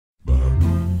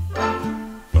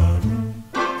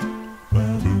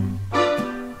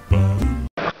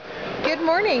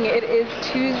morning. It is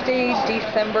Tuesday,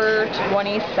 December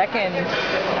 22nd.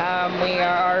 We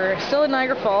are still in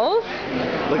Niagara Falls.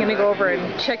 I'm going to go over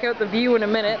and check out the view in a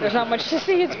minute. There's not much to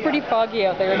see. It's pretty foggy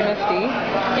out there and misty.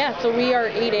 Yeah, so we are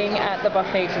eating at the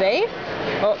buffet today.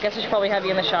 Oh, guess I should probably have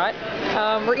you in the shot.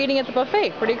 We're eating at the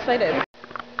buffet. Pretty excited.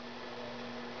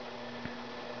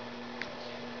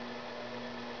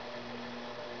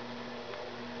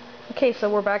 Okay, so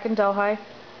we're back in Delhi.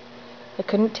 I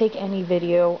couldn't take any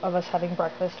video of us having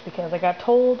breakfast because I got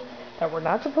told that we're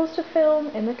not supposed to film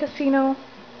in the casino.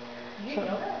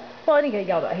 Well, I didn't get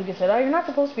yelled at. He just said, "Oh, you're not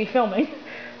supposed to be filming."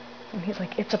 And he's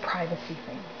like, "It's a privacy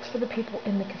thing. It's for the people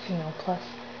in the casino. Plus,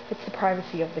 it's the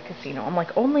privacy of the casino." I'm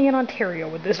like, only in Ontario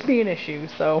would this be an issue,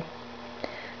 so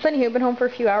anywho, been home for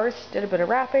a few hours, did a bit of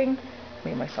wrapping,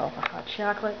 made myself a hot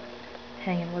chocolate,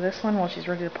 hanging with this one while she's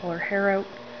ready to pull her hair out.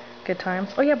 Good times.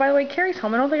 Oh yeah, by the way, Carrie's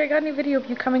home. I don't think I got any video of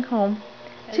you coming home.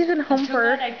 She's been home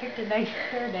for... I picked a nice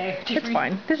hair day. It's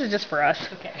fine. This is just for us.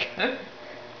 Okay.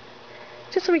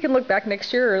 Just so we can look back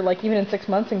next year, or like even in 6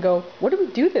 months, and go, what did we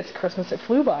do this Christmas? It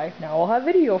flew by. Now we'll have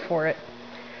video for it.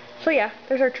 So yeah,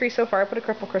 there's our tree so far. I put a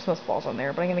couple Christmas balls on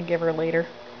there, but I'm going to give her later.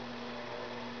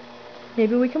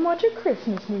 Maybe we can watch a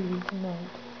Christmas movie tonight.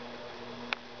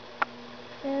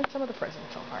 And some of the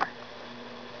presents so far.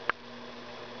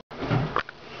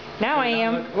 Now I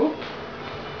am.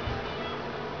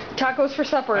 Tacos for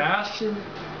supper.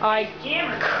 I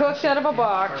cooked out of a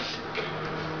box.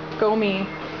 Go me.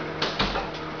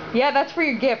 Yeah, that's for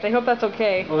your gift. I hope that's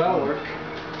okay. Well, that'll work.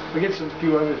 We get some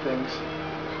few other things.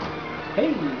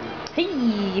 Hey.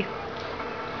 Hey.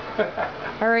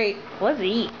 Alright, let's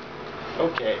eat.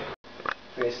 Okay.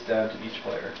 Face down to each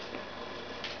player.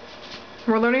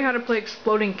 We're learning how to play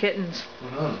Exploding Kittens.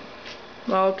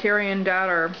 While Carrie and Dad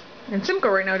are in Simcoe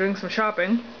right now doing some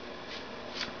shopping.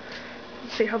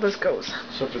 Let's see how this goes.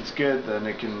 So if it's good, then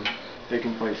they can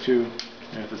play too.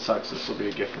 And if it sucks, this will be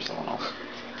a gift for someone else.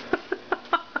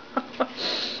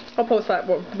 I'll post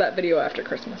that video after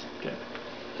Christmas. Okay.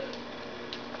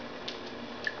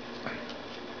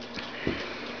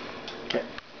 Okay.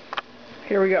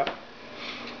 Here we go.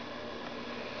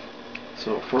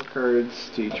 So 4 cards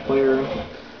to each player.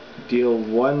 Deal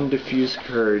 1 diffuse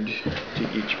card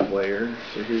to each player.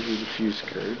 So here's your diffuse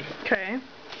card. Okay.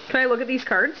 Can I look at these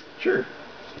cards? Sure.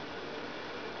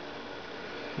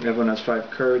 Everyone has 5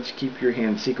 cards. Keep your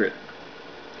hand secret.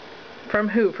 From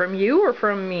who? From you or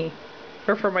from me?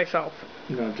 Or from myself?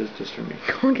 No, just from me.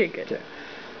 Okay, good. Okay.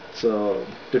 So,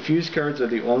 diffuse cards are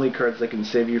the only cards that can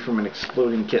save you from an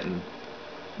exploding kitten.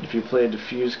 If you play a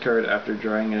diffuse card after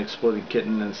drawing an exploding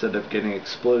kitten, instead of getting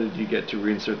exploded, you get to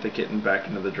reinsert the kitten back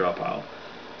into the draw pile.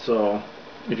 So,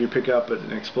 if you pick up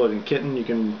an exploding kitten, you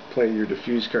can play your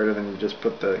diffuse card and then you just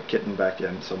put the kitten back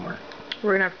in somewhere.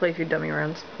 We're gonna have to play a few dummy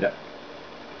rounds. Yeah.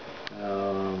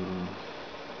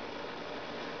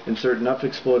 Insert enough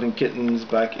exploding kittens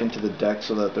back into the deck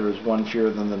so that there is 1 fewer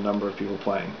than the number of people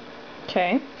playing.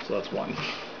 Okay. So that's 1.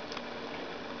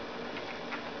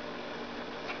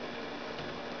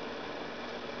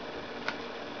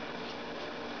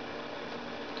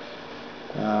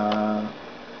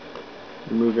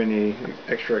 Remove any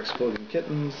extra exploding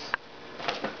kittens.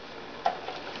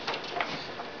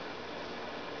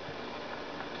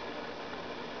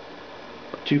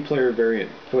 Two-player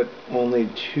variant. Put only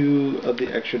 2 of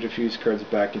the extra diffuse cards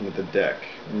back into the deck.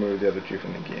 Remove the other 2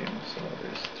 from the game. So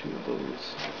there's 2 of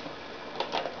those.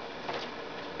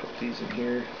 Put these in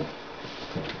here.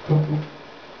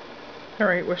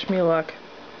 Alright, wish me luck.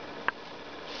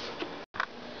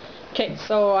 Okay,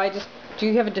 so do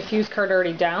you have a diffuse card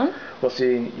already down? Well,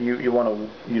 see, you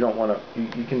don't want to.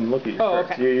 You can look at your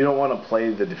cards. Okay. You don't want to play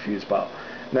the diffuse pile.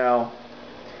 Now,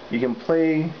 you can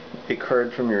play a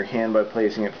card from your hand by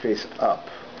placing it face up.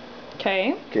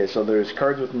 Okay. Okay, so there's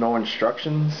cards with no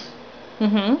instructions.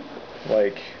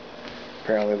 Like,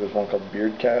 apparently there's one called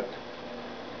Beard Cat.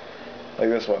 Like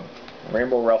this one,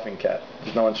 Rainbow Ralphing Cat.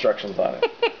 There's no instructions on it.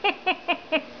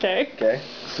 Okay. Okay,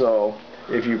 so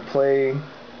if you play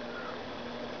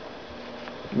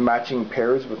matching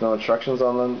pairs with no instructions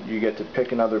on them, you get to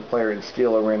pick another player and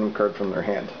steal a random card from their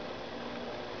hand.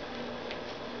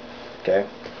 Okay?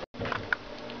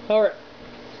 Alright.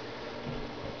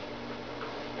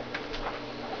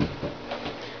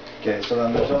 Okay, so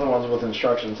then there's other ones with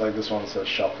instructions, like this one says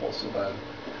shuffle, so then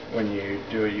when you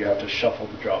do it, you have to shuffle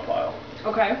the draw pile.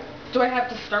 Okay. Do I have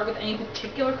to start with any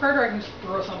particular card, or I can just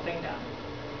throw something down?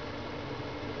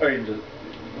 Or you can just,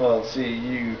 well, see,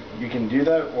 you can do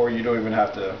that, or you don't even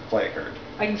have to play a card.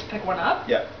 I can just pick one up?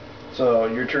 Yeah. So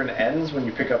your turn ends when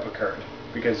you pick up a card,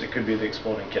 because it could be the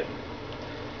exploding kitten.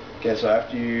 Okay, so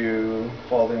after you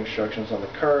follow the instructions on the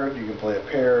card, you can play a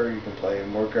pair, you can play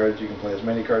more cards, you can play as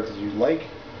many cards as you like,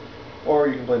 or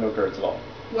you can play no cards at all.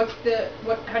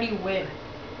 How do you win?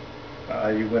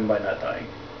 You win by not dying.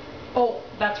 Oh,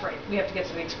 that's right. We have to get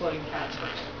to the exploding cats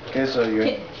first. Okay, so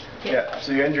you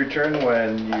so you end your turn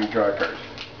when you draw a card.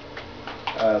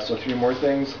 So 3 more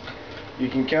things. You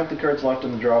can count the cards left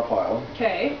in the draw pile.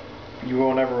 Okay. You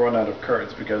won't ever run out of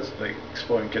cards because the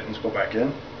exploding kittens go back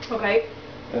in. Okay.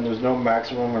 And there's no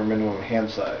maximum or minimum hand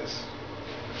size.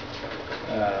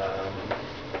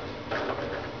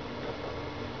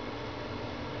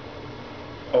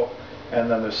 Oh, and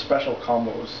then there's special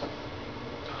combos.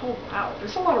 Oh wow,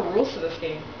 there's a lot of rules to this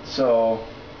game. So,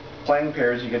 playing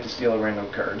pairs, you get to steal a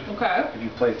random card. Okay. If you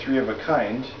play 3 of a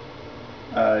kind,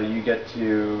 you get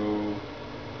to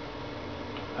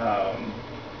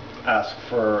ask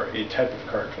for a type of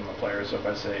card from the player. So if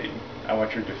I say, I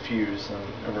want your diffuse, then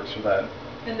it works for that.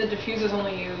 And the diffuse is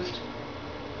only used.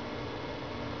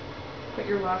 Put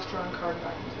your last drawn card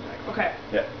back into the deck. Okay.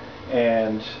 Yeah.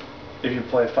 And if you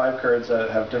play 5 cards that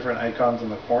have different icons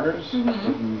in the corners,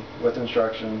 with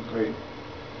instructions,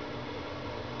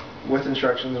 with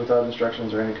instructions, without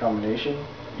instructions, or any combination,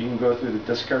 you can go through the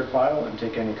discard pile and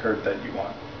take any card that you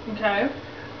want. Okay.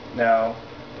 Now,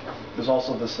 there's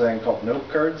also this thing called note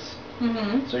cards.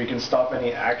 So you can stop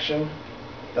any action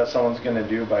that someone's going to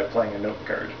do by playing a note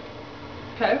card.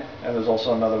 Okay. And there's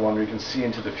also another one where you can see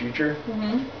into the future.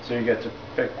 So you get to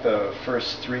pick the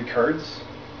first 3 cards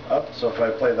up. So if I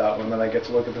play that one, then I get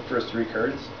to look at the first 3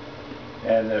 cards.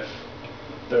 And if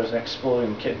there's an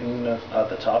exploding kitten at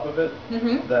the top of it,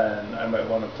 then I might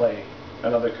want to play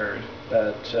another card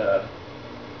that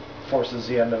forces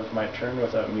the end of my turn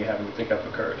without me having to pick up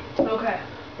a card. Okay.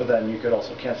 But then you could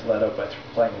also cancel that out by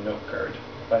playing a note card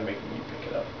by making me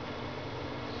pick it up.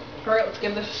 Alright, let's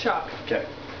give this a shot. Okay.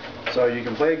 So you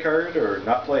can play a card or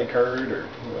not play a card or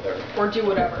whatever. Or do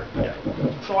whatever. Yeah.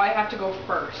 So I have to go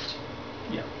first.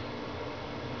 Yeah.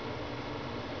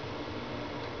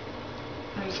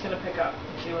 I'm just going to pick up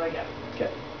and see what I get. Okay.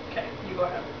 Okay, you go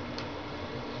ahead.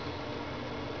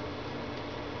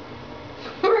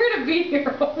 We're going to be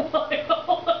here a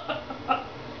while.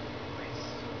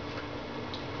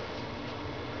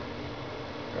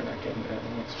 We're not getting that.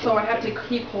 So I have to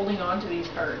keep holding on to these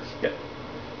cards. Yeah.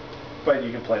 But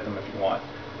you can play them if you want.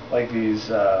 Like these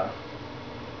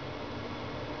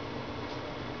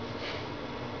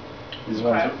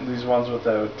ones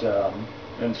without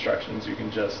instructions, you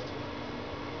can just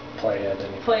play at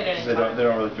any time. They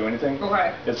don't really do anything.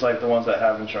 Okay. It's like the ones that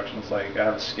have instructions, like I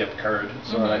have a skip card,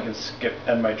 so then I can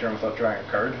end my turn without drawing a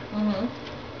card.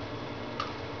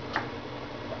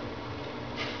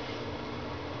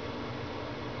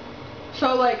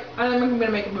 So like, I'm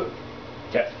gonna make a move.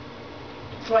 Okay.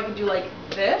 So I can do like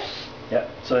this. Yeah.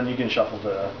 So then you can shuffle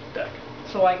the deck.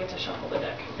 So I get to shuffle the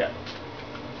deck. Yeah.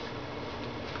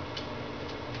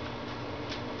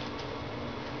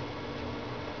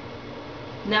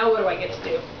 Now what do I get to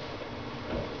do?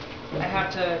 I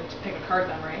have to pick a card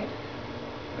then, right?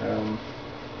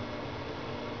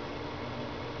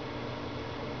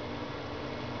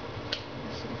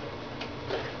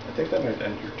 I think that might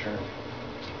end your turn.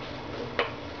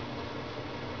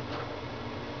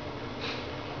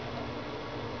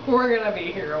 We're gonna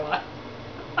be here a while.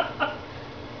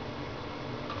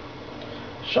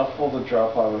 Shuffle the draw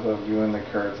pile without viewing the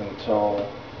cards until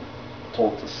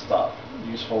told to stop.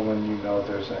 Useful when you know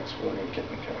there's an exploding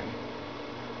kitten coming.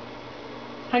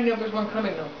 How do you know if there's one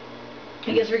coming though?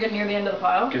 I guess we're getting near the end of the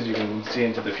pile? Because you can see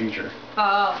into the future.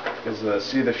 Oh. Because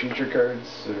see the future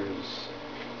cards, there's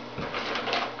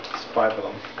 5 of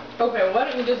them. Okay, well, why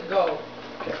don't you just go?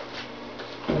 Okay.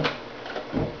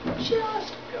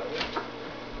 Just go.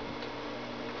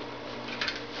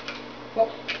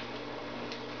 Well.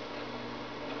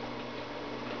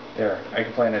 There, I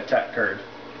can play an attack card.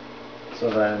 So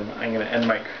then I'm going to end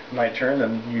my turn,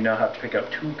 and you now have to pick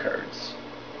up 2 cards.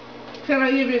 Can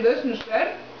I give you this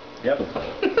instead? Yep.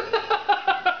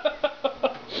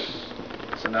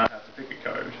 So now I have to pick a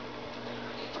card.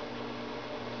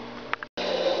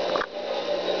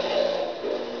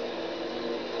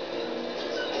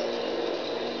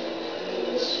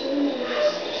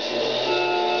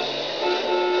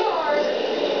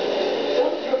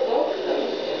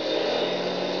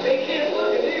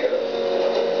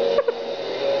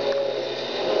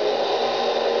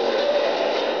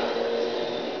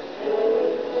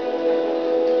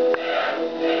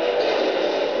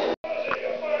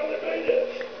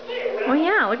 Oh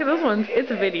yeah, look at those ones.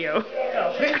 It's a video. Oh.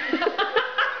 So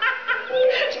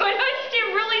I have to stay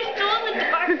really still in the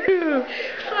dark.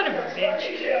 Son of a bitch.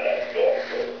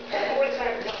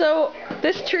 So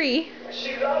this tree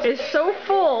is so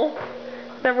full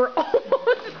that we're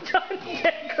almost done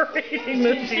decorating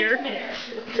this year.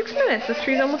 6 minutes. This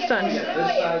tree's almost done.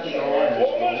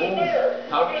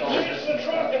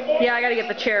 Yeah, I gotta get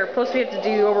the chair. Plus we have to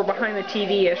do over behind the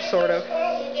TV-ish, sort of.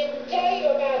 Where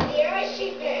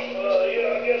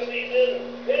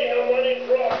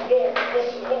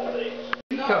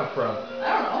you come from? I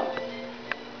don't know.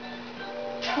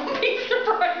 Don't be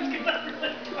surprised because I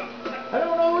really don't know. I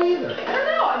don't know either. I don't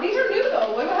know. These are new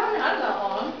though. We haven't had them that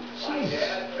long. Jeez.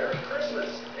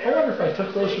 I wonder if I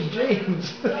took those from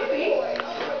James. Maybe.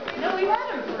 No, we've had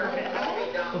them for a bit.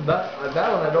 Well,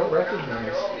 that one I don't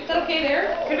recognize. Is that okay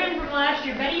there? Could have been from last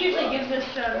year. Betty usually gives us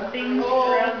things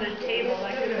around the table.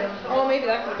 I could have. Oh, maybe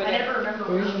that could have I been it. never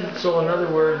remember. So in other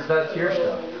words, that's your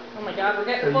stuff. Oh my God, we're Or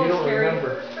getting you close, don't Carrie.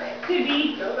 remember. Could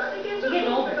be. You're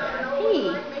getting older.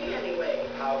 Hey.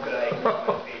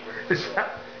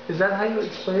 Is that how you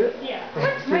explain it? Yeah.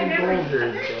 It's My getting memory.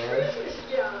 older, Dad.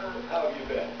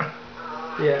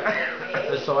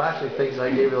 Yeah. So actually thinks I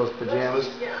gave you those pajamas.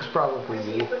 It's probably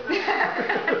me. No, I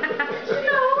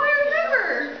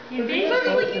remember. You did? I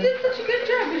was like, you did such a good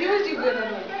job, because you always do good on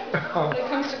them when it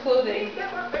comes to clothing.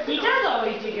 He does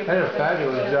always do good. I had a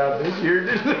fabulous job this year,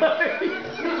 didn't I?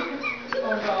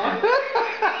 Oh God.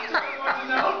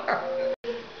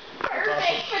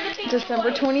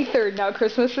 December 23rd. Now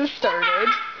Christmas has started.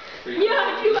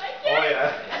 Yeah, do you like it? Oh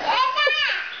yeah.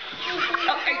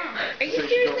 Are you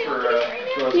seriously looking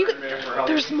right now? You,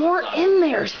 there's more in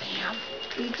there, Sam.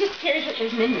 He just cares that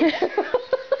there's minions.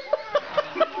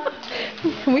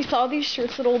 We saw these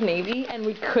shirts at Old Navy and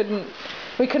we couldn't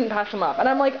pass them up. And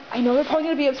I'm like, I know they're probably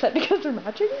gonna be upset because they're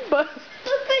matching, but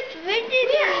who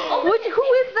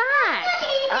is that?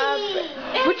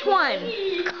 Which one?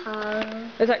 Carl.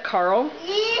 Is that Carl?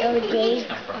 Okay.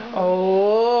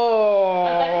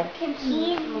 Oh.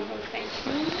 He's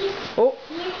Oh.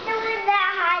 the one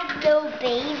that had no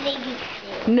bathing suit.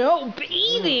 No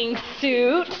bathing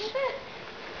suit.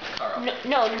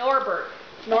 No, Norbert.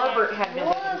 Norbert had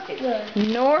no bathing suit.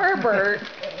 Norbert.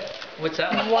 What's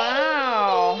that one?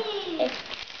 Wow.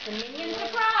 The minion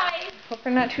surprise. Hope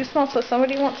they're not too small so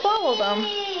somebody won't swallow them.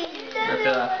 Rip it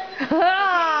up.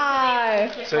 Hi.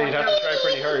 So you'd have to try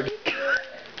pretty hard.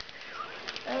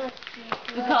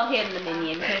 We call him the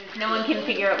minion because no one can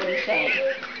figure out what he's saying.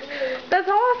 That's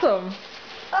awesome.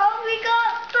 Oh, we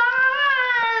got Bob!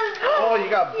 Oh, you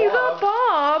got Bob. You got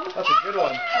Bob. That's a good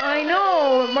one. I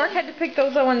know. Mark had to pick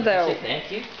those ones Say out. thank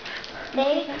you.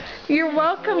 You're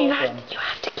welcome. You have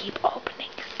to keep opening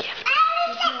your gift.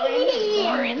 There's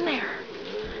more in there.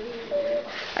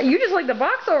 You just like the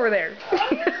box over there.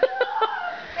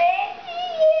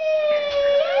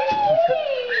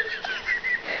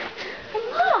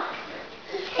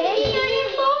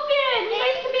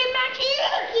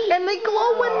 And they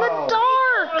glow in the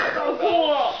dark. So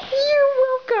cool. You're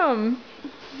welcome.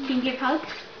 Can you give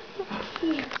hugs?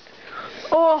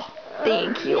 Oh,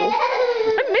 thank you.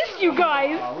 I missed you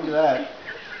guys. Oh, look at that.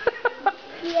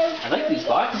 I like these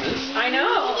boxes. I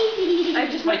know. I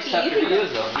just Might might stop be your using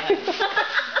videos though. Yeah.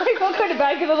 I felt kind of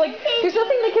bad because I was like, there's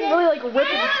nothing that can really like rip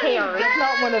and tear. It's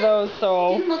not one of those,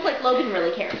 so. Doesn't look like Logan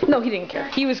really cares. No, he didn't care.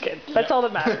 He was good. That's all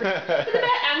that matters.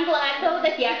 I'm glad though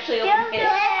that he actually opened his.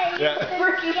 Yeah.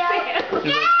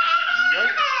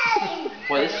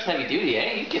 Boy, this is heavy duty,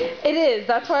 eh? You can. It is.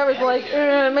 That's why I was like,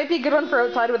 it might be a good one for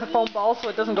outside with a foam ball so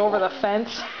it doesn't go over the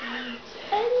fence.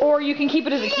 Or you can keep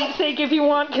it as a keepsake if you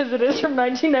want because it is from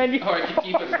 1990. Or I can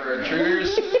keep it for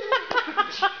intruders.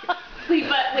 Sleep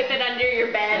with it under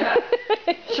your bed.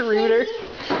 Schroeder.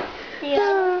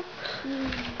 Yeah.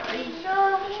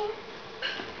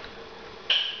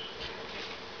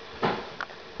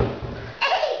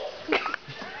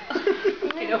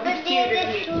 But they're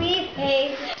the sweet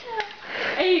face.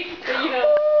 Hey, but you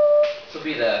know. This will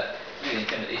be the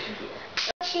intimidation tool.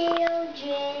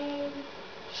 Children,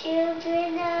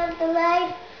 children of the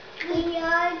light, we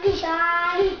are the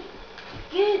shine.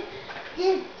 Good,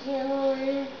 the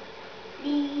joy,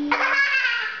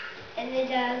 and the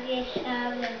darkest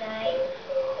of the night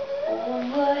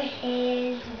over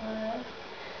his world.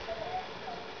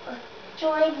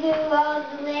 Joy through all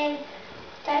the land,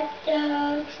 touch the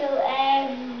heart so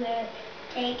everywhere,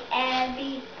 take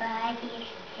everybody's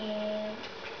hand.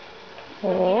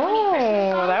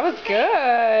 Oh, that was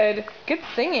good. Good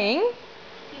singing.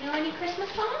 You know any Christmas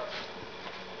songs?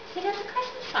 Sing us a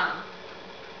Christmas song.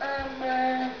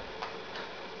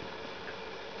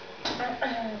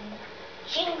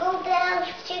 Jingle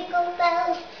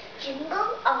bells,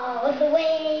 jingle all the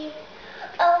way.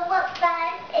 Oh, what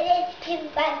fun it is to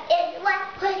run in one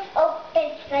horse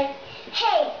open sleigh.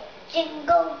 Hey,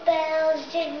 jingle bells,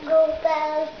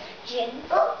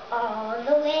 jingle all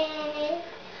the way.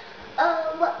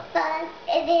 Oh, what fun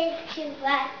it is to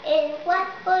ride in one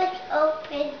horse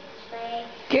open sleigh.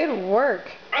 Good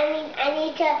work. I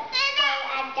need to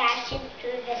add dashing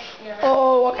through the snow.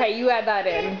 Oh, okay, you add that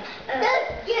in.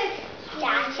 Just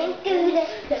dashing through the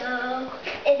snow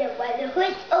in a one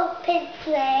horse open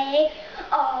sleigh.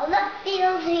 All the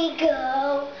fields we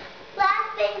go,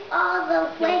 laughing all the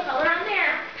way. No color on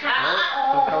there.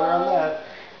 No color on that.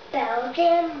 Bells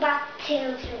and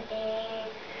bobtails ring,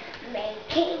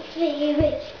 making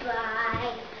spirits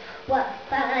bright. What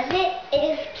fun it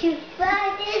is to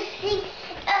fly and sing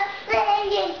a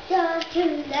sleighing song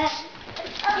tonight.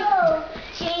 Oh,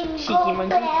 Cheeky jingle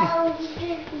monkey. bells,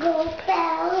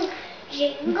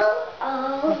 jingle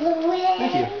all the way.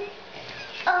 Thank you.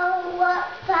 Oh, what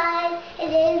fun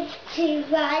it is to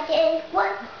ride in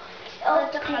one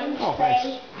open Oh,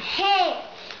 sleigh. Hey,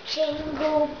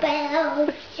 jingle bells,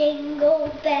 jingle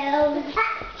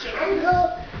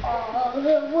all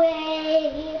the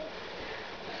way.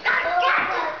 Oh,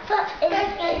 what fun it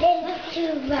is to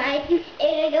ride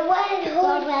in a one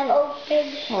horse open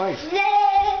Nice.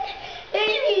 sleigh.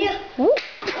 Whoop.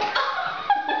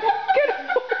 Good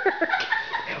work.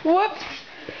 Whoops.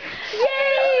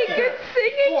 Yay! Good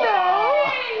singing though.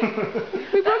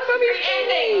 We broke some of your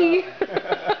candy.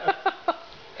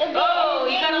 Oh,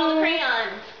 you got all the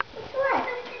crayons.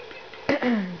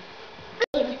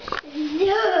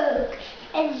 Zug,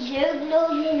 and Zug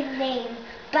knows his name,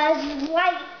 Buzz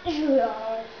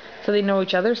Lightyear. So they know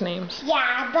each other's names.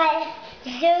 Yeah, but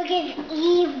Zug is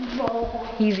evil.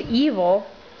 He's evil.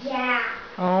 Yeah,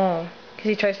 Oh, because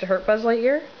he tries to hurt Buzz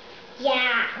Lightyear?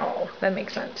 yeah, Oh, that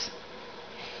makes sense.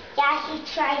 yeah. He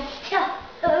tries to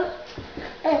hurt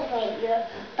Buzz Lightyear,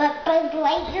 but Buzz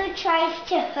Lightyear tries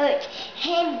to hurt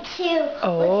him too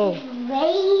Oh. with his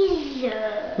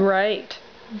laser. Right.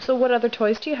 So what other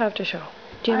toys do you have to show?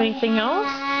 Do you have anything else?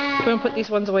 Do you want to put these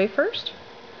ones away first?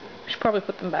 We should probably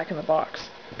put them back in the box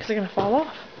because they're going to fall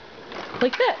off.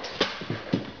 Like that.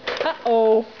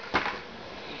 Uh-oh.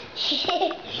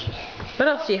 What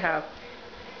else do you have?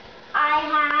 I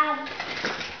have,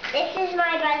 this is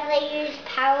my Buzz Lightyear's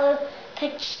power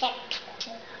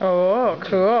protector. Oh,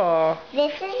 cool.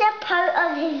 This is a part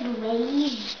of his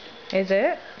laser. Is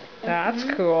it? That's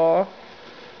cool.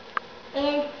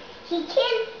 And he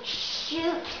can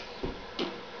shoot,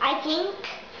 I think,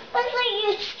 Buzz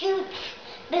Lightyear shoots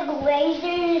big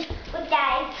lasers with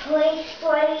that Toy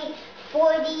Story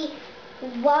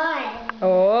 41.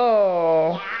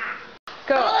 Oh. Yeah.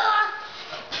 Go.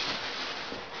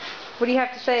 What do you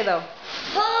have to say though?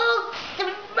 Hulk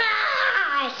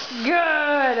smash!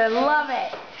 Good. I love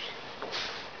it.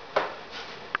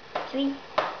 3,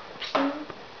 2,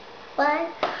 1.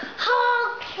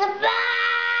 Hulk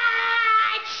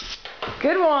smash!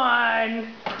 Good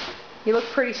one. You look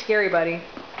pretty scary, buddy.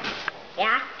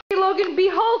 Yeah. Hey, Logan, be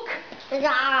Hulk.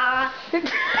 Ah.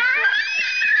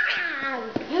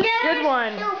 Good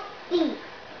one. Sophie.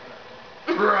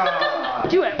 Rah.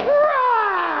 Do it.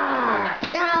 Roar!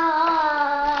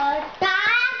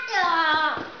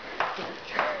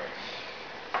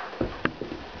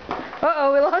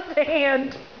 Uh-oh, we lost a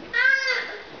hand.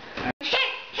 Hey,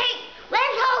 what's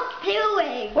Hulk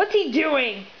doing? What's he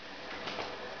doing?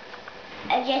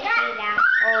 I just say that.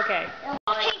 Oh, okay.